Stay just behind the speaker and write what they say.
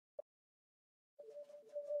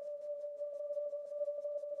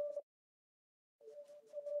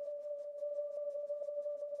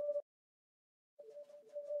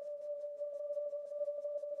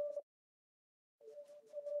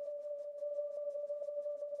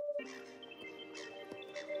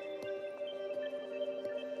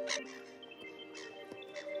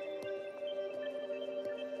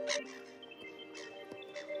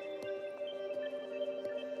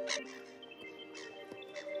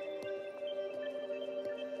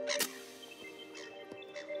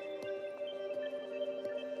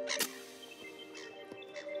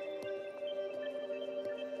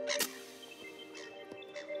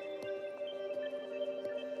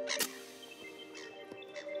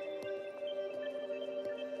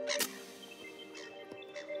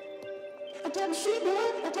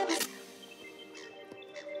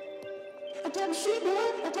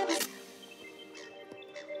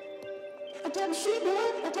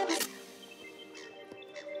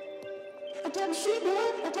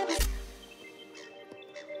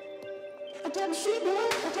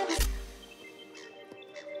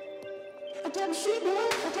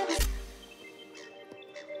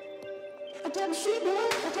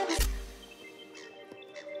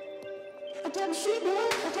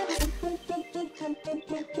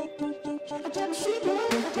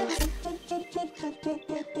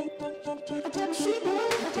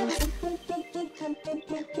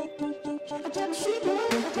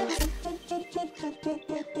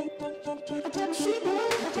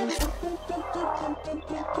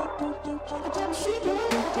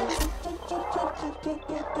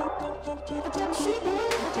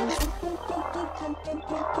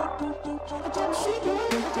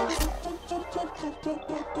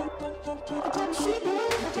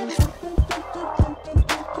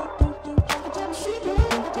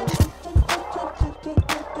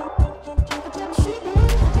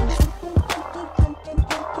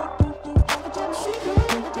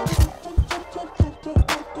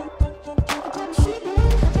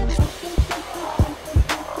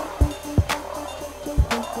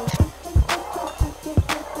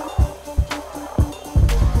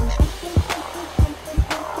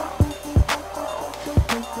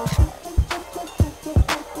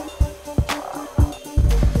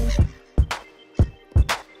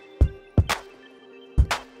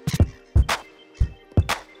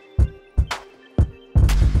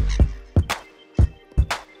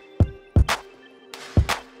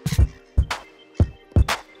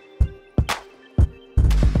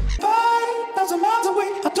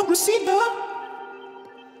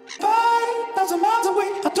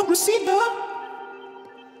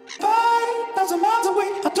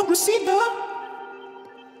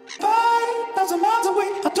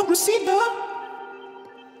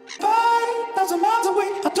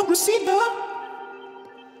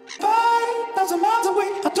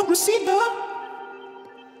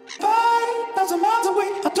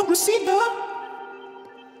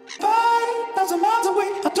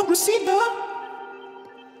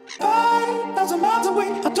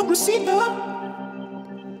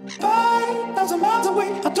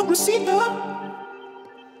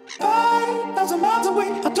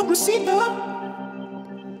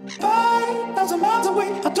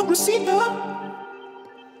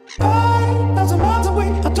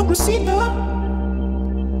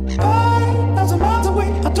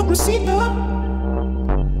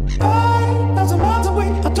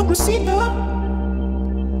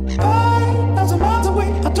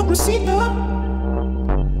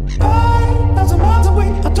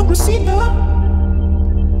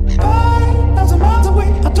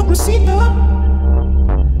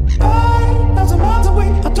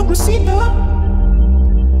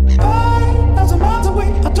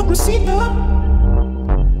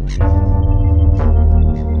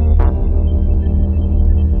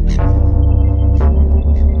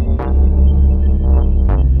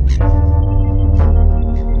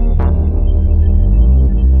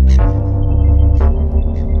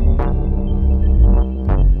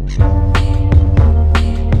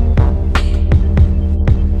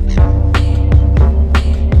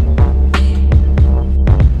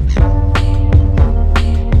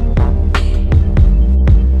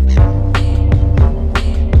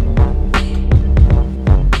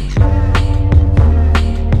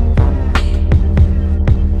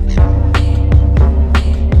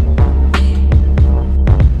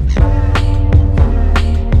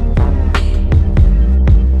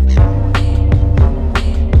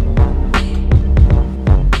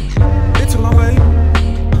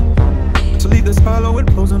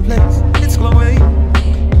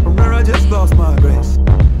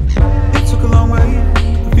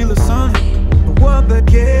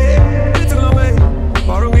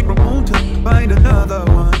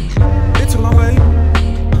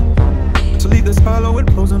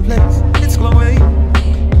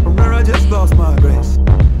lost my grace.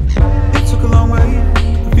 It took a long way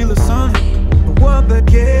to feel the sun, the world that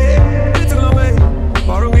cares.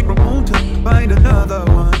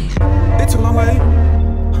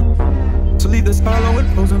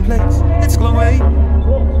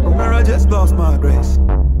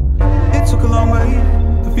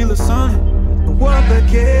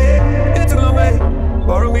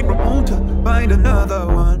 find another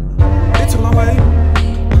one. It's a long way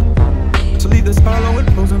to leave this hollow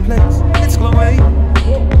and frozen place. It's a long way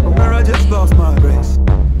from where I just lost my grace.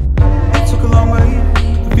 It took a long way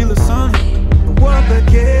to feel the sun, the world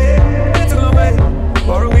again. It's a long way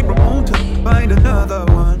far away from home to find another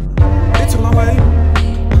one. It's a long way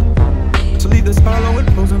to leave this hollow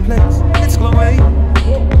and frozen place. It's a long way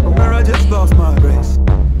from where I just lost my grace.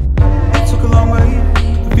 It took a long way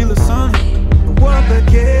to feel the sun, the world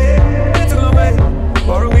again. It's a long way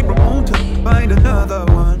far away from home to find another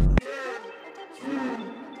one.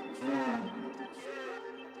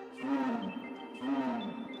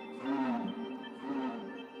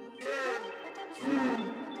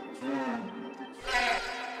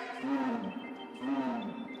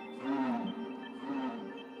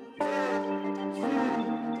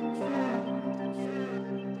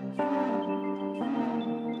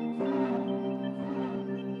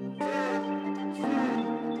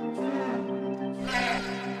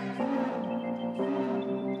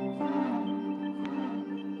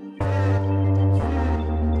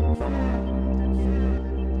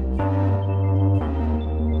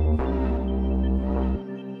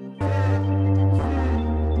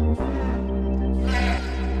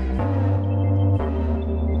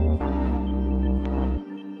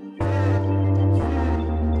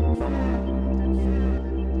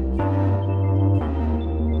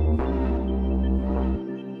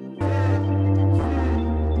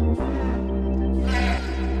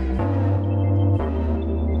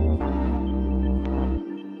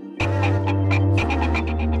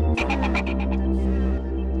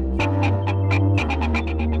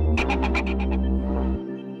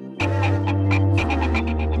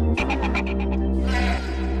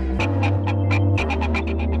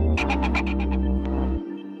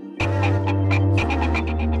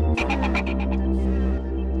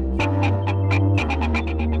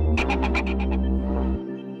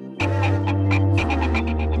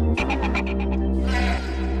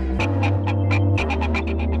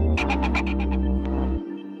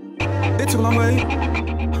 It's a long way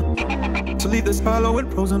to leave this hollow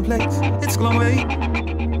and frozen place. It's a long way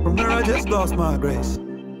from where I just lost my grace.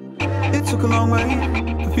 It took a long way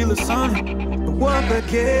to feel the sun, the world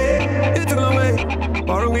again. It took a long way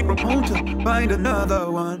far away from home to find another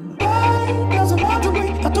one. Why does I want to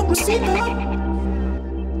wait? I don't receive them.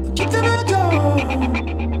 I keep them in the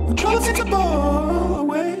door. The trouble seems to bore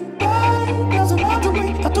away. Why does I want to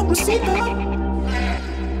wait? I don't receive them.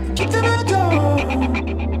 I keep them in the door.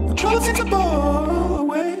 Trouble seems to bore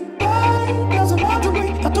away. Why does I want to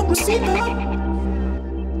wait? I don't receive them.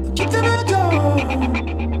 I keep them in the door.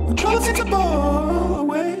 The trouble seems to bore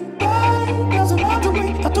away. Why does I want to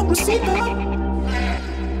wait? I don't receive them.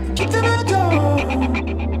 I keep them in the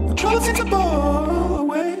door. The trouble seems to bore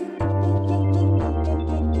away.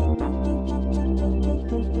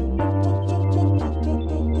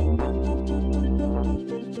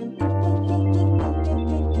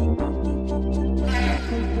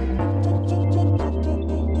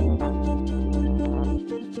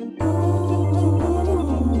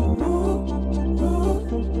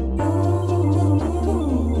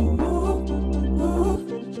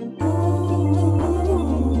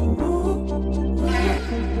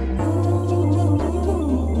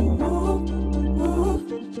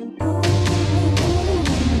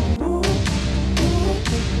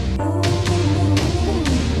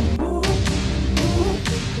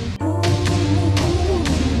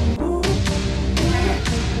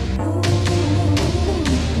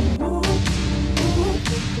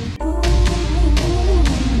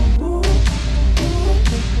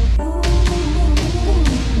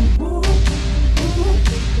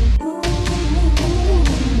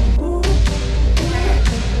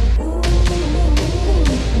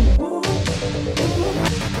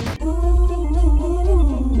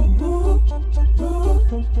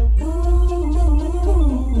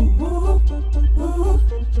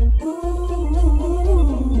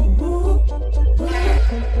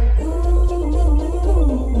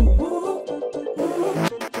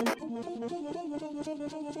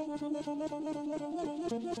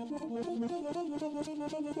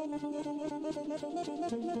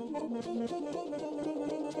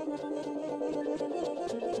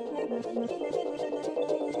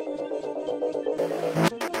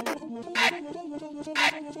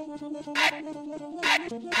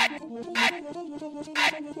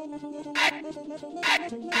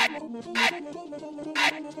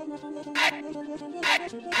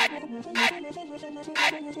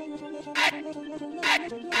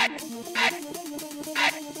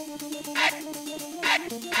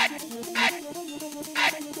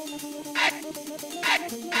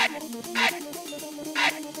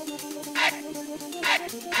 Thank you.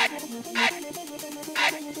 In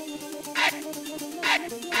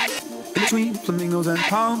between flamingos and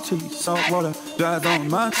palm trees, salt water dries on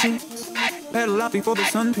my cheeks. Pedal out before the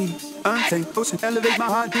sun peaks. Untamed ocean elevate my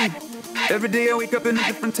heartbeat. Every day I wake up in a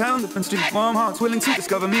different town, different street. Warm hearts willing to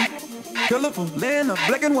discover me. Colorful land of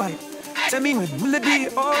black and white. Tell me when will it be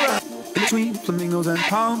alright? In between flamingos and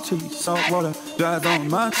palm trees, salt water dries on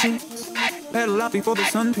my cheeks. Pedal out before the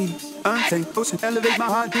sun peaks. Untamed ocean elevate my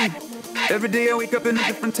heartbeat. Every day I wake up in a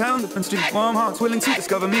different town, different street. Warm hearts willing to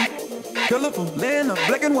discover me. Colorful land of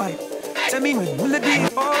black and white. Tell me when will it be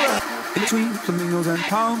alright? In between flamingos and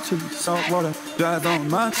palm trees, salt water dries on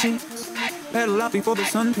my cheeks. Pedal out before the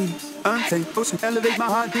sun peaks. Untamed ocean elevate my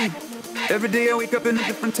heartbeat. Every day I wake up in a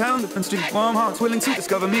different town, different street. Warm hearts willing to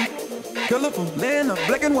discover me. Colorful land of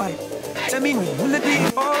black and white. Tell me when will it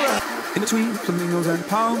be alright? In between flamingos and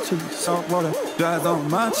palm trees, salt water dries on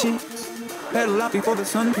my cheeks. Pedal out before the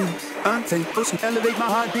sun peaks. Untamed ocean elevate my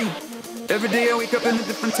heartbeat. Every day I wake up in a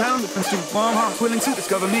different town, different street. Warm hearts willing to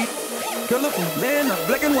discover me. Colorful land of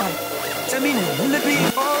black and white. Tell me when will it be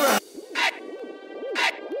alright?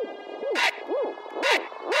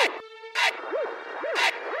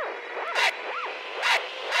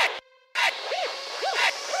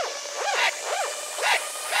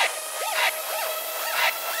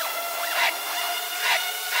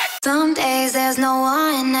 Some days there's no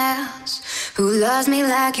one else who loves me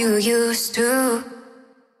like you used to.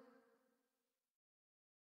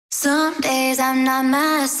 Some days I'm not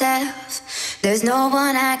myself. There's no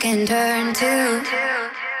one I can turn to.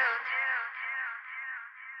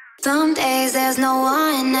 Some days there's no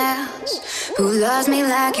one else who loves me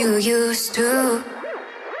like you used to.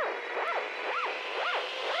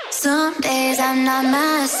 Some days I'm not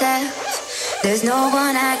myself. There's no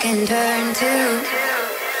one I can turn to.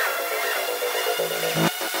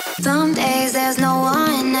 Some days there's no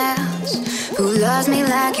one else who loves me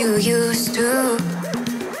like you used to.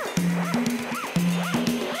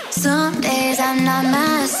 Some days I'm not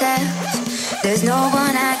myself. There's no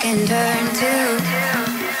one I can turn to.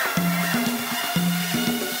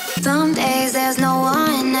 Some days there's no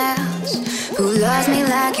one else who loves me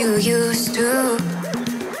like you used to.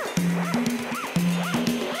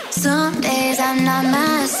 Some days I'm not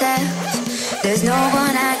myself. There's no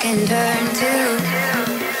one I can turn to.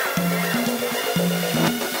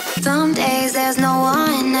 Some days there's no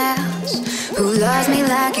one else who loves me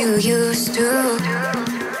like you used to.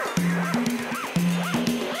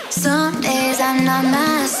 Some days I'm not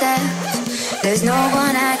myself. There's no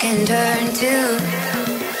one I can turn to.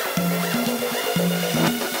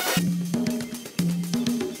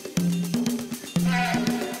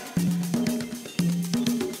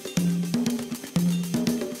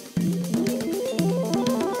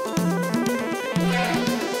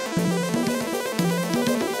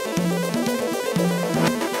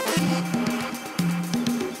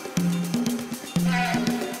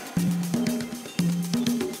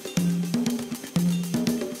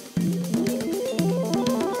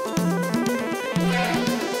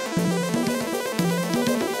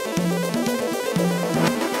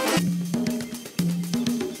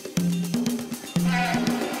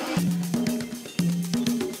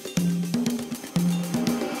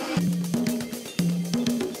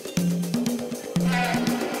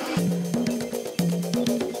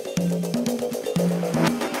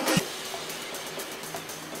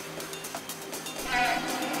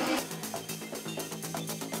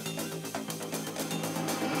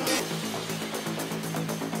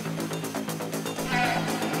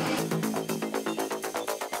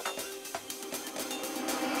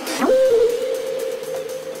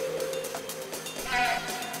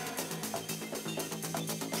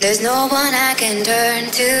 There's no one I can turn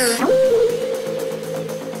to.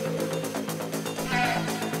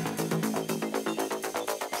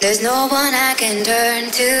 There's no one I can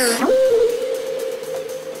turn to.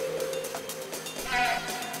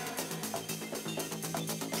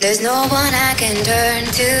 There's no one I can turn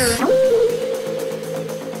to.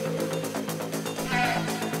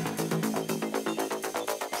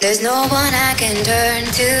 There's no one I can turn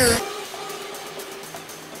to.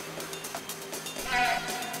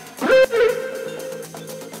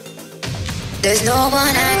 There's no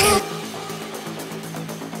one I can.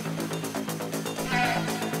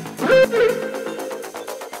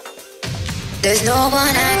 There's no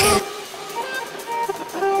one I can.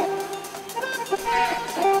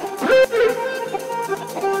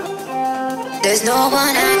 There's no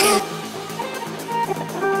one I can.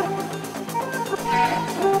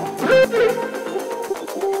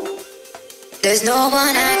 There's no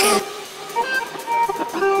one I can.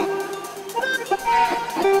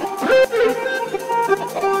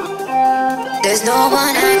 There's There's no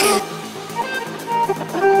one I can.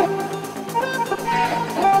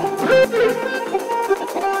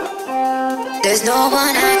 There's no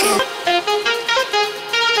one I can.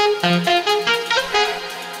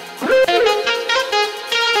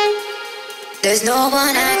 There's no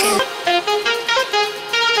one I can.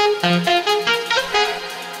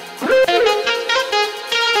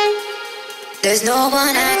 There's no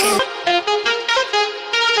one I can.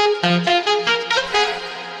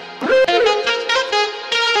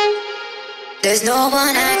 There's no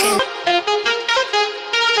one I can.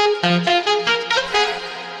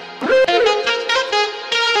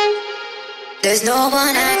 There's no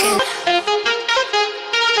one I can.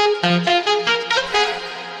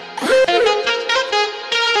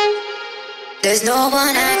 There's no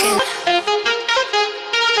one I can.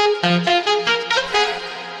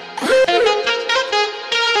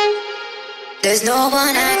 There's no one I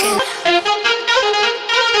can. There's no one I can.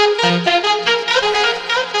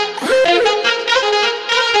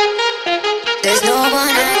 There's no one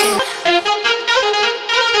I can.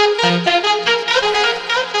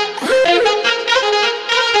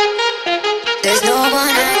 There's no one I can. There's no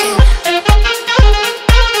one I can.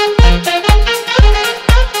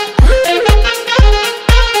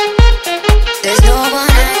 There's no one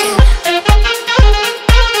I can.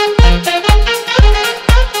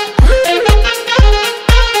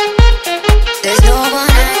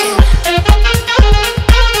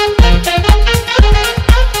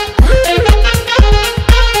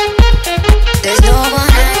 There's no one I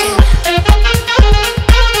can.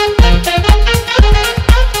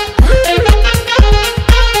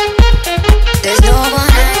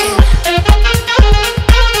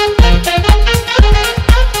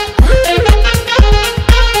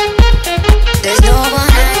 There's no one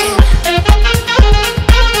I can.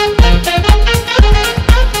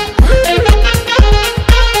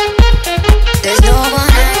 There's no one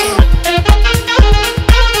I can.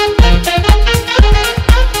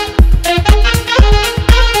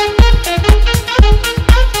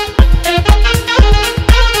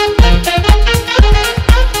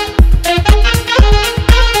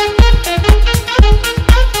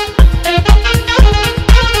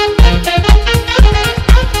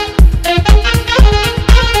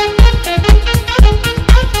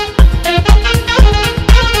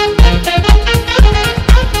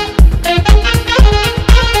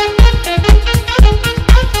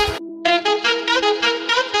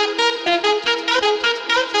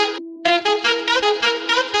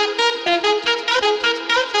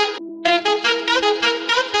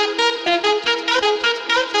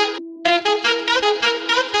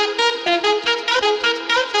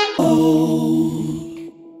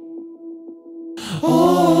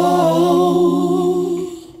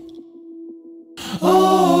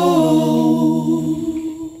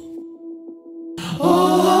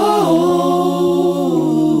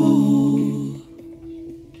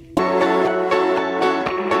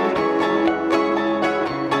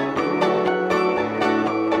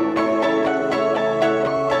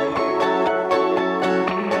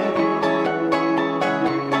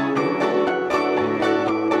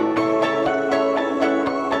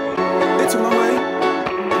 It's a long way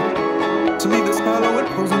to leave this hollow and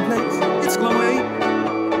frozen place. It's a long way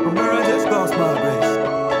from where I just lost my grace.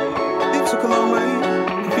 It took a long way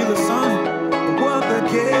to feel the sun, the world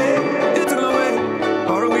again. It took a long way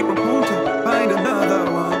far away from home to find another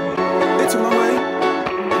one. It took a long way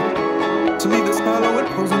to leave this hollow and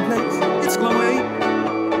frozen place.